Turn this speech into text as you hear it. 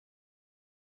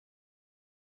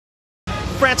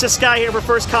Francis Sky here for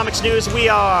First Comics News. We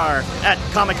are at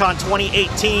Comic-Con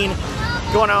 2018.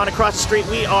 Going on across the street,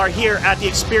 we are here at the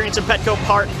Experience in Petco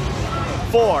Park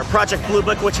for Project Blue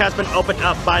Book, which has been opened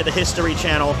up by the History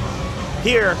Channel.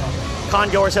 Here,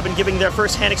 con-goers have been giving their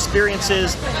first-hand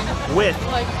experiences with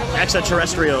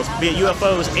extraterrestrials, be it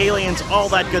UFOs, aliens, all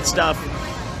that good stuff.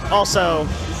 Also,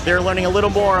 they're learning a little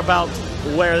more about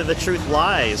where the truth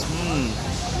lies.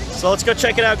 So let's go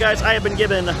check it out, guys. I have been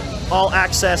given all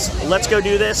access. Let's go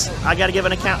do this. I got to give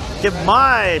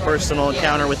my personal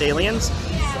encounter with aliens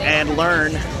and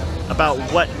learn about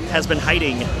what has been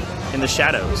hiding in the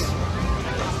shadows.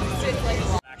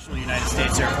 Actual United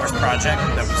States Air Force project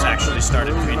that was actually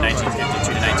started between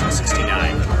 1952 to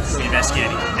 1969,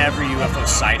 investigating every UFO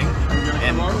sighting,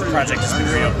 and the project has been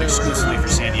reopened exclusively for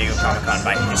San Diego Comic-Con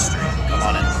by History. Come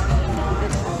on in.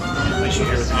 Place you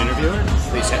here with an interviewer.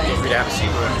 Please feel free to have a seat.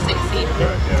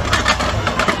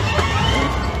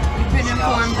 We've been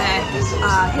informed that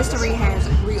History has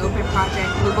reopened Project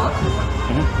Blue Book.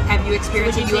 Have you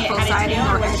experienced a UFO sighting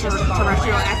or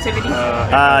extraterrestrial activity?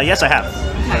 Yes, I have.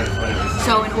 Okay.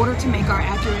 So in order to make our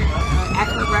accurate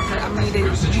record, I'm going to need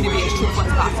you to be as truthful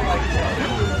as possible.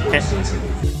 Okay.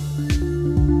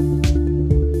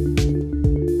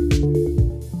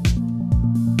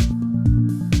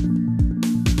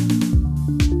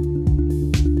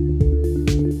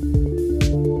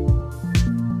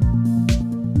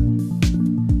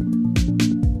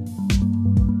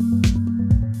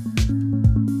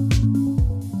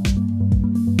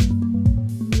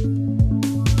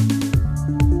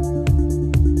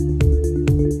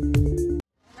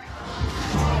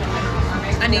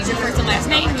 I need your first and last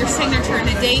name, your signature, and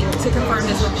a date to confirm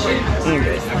this report.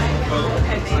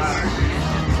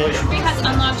 History has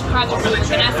unlocked Project Blue Book,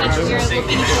 and as such, we are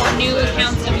looking for new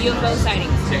accounts of UFO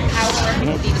sightings.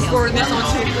 For this on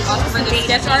for the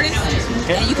sketch artist,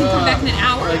 and you can come back in an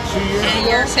hour, and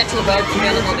your sketch will be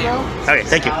available there. Okay,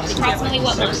 thank you. Approximately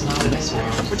what month?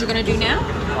 What you're going to do now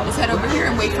is head over here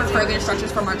and wait for further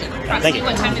instructions from our general. Approximately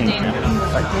what time of day?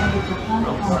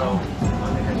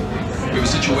 We have a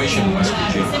situation in West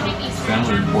Virginia.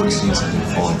 Family reports seen something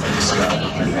falling from the sky.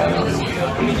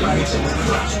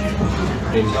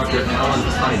 Named Dr. Alan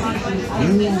Hyde.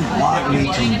 You want me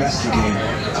to investigate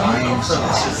time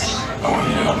sources? I want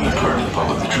you to help me clear to the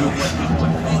public the truth.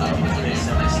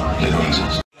 They don't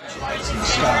exist.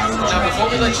 Now,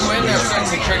 before we let you in, there are certain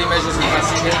security measures we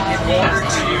must take in order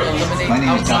to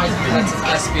eliminate outside threats of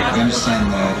espionage. I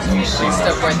understand that you Please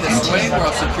step right this way, where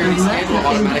our security scan will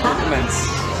automatically commence.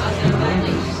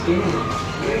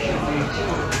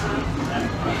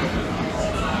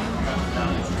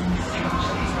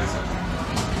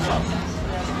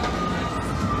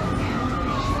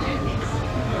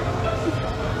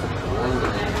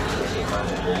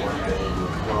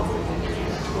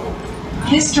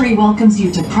 History welcomes you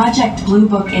to Project Blue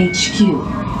Book HQ.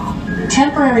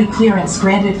 Temporary clearance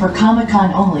granted for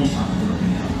Comic-Con only.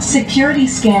 Security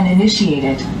scan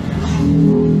initiated.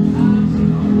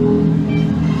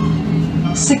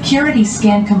 Security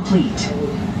scan complete.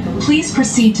 Please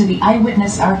proceed to the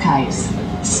Eyewitness Archives.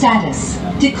 Status: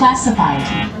 declassified.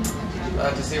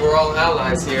 To see we're all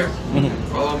allies here.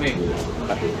 Follow me.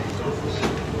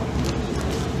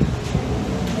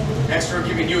 Next, we're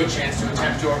giving you a chance to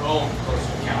attempt your own close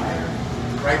encounter.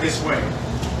 Right this way.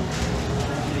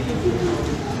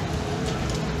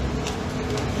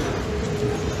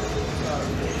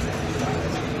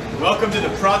 Welcome to the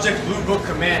Project Blue Book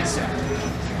Command Center.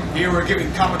 Here we're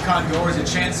giving Comic-Con goers a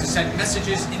chance to send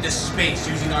messages into space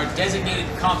using our designated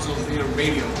consoles via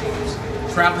radio waves,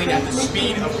 traveling at the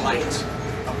speed of light,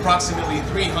 approximately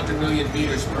 300 million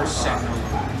meters per second.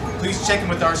 Please check in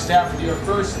with our staff with your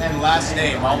first and last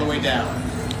name all the way down.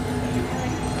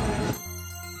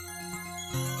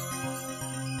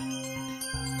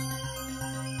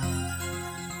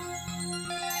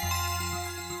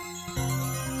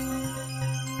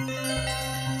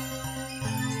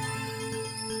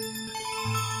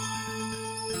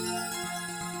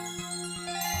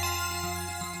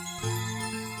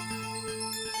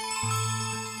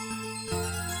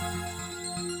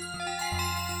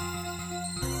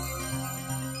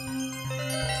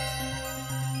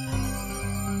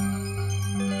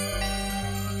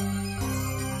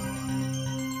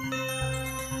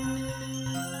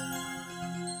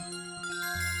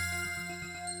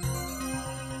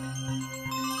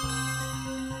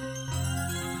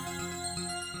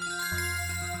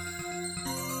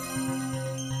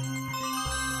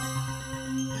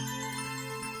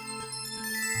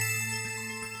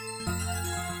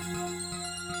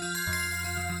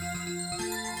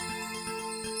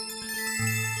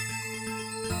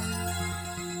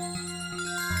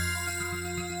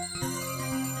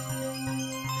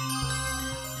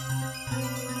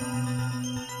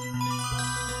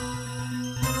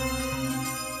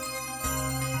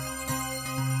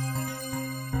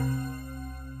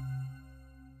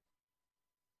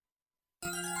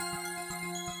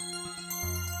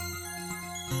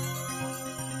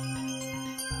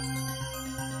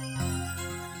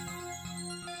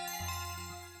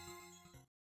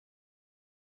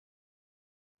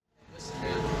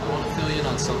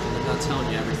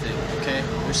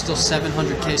 there's still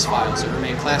 700 case files that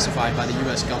remain classified by the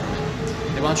U.S.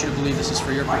 government. They want you to believe this is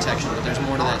for your protection, but there's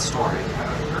more to that story.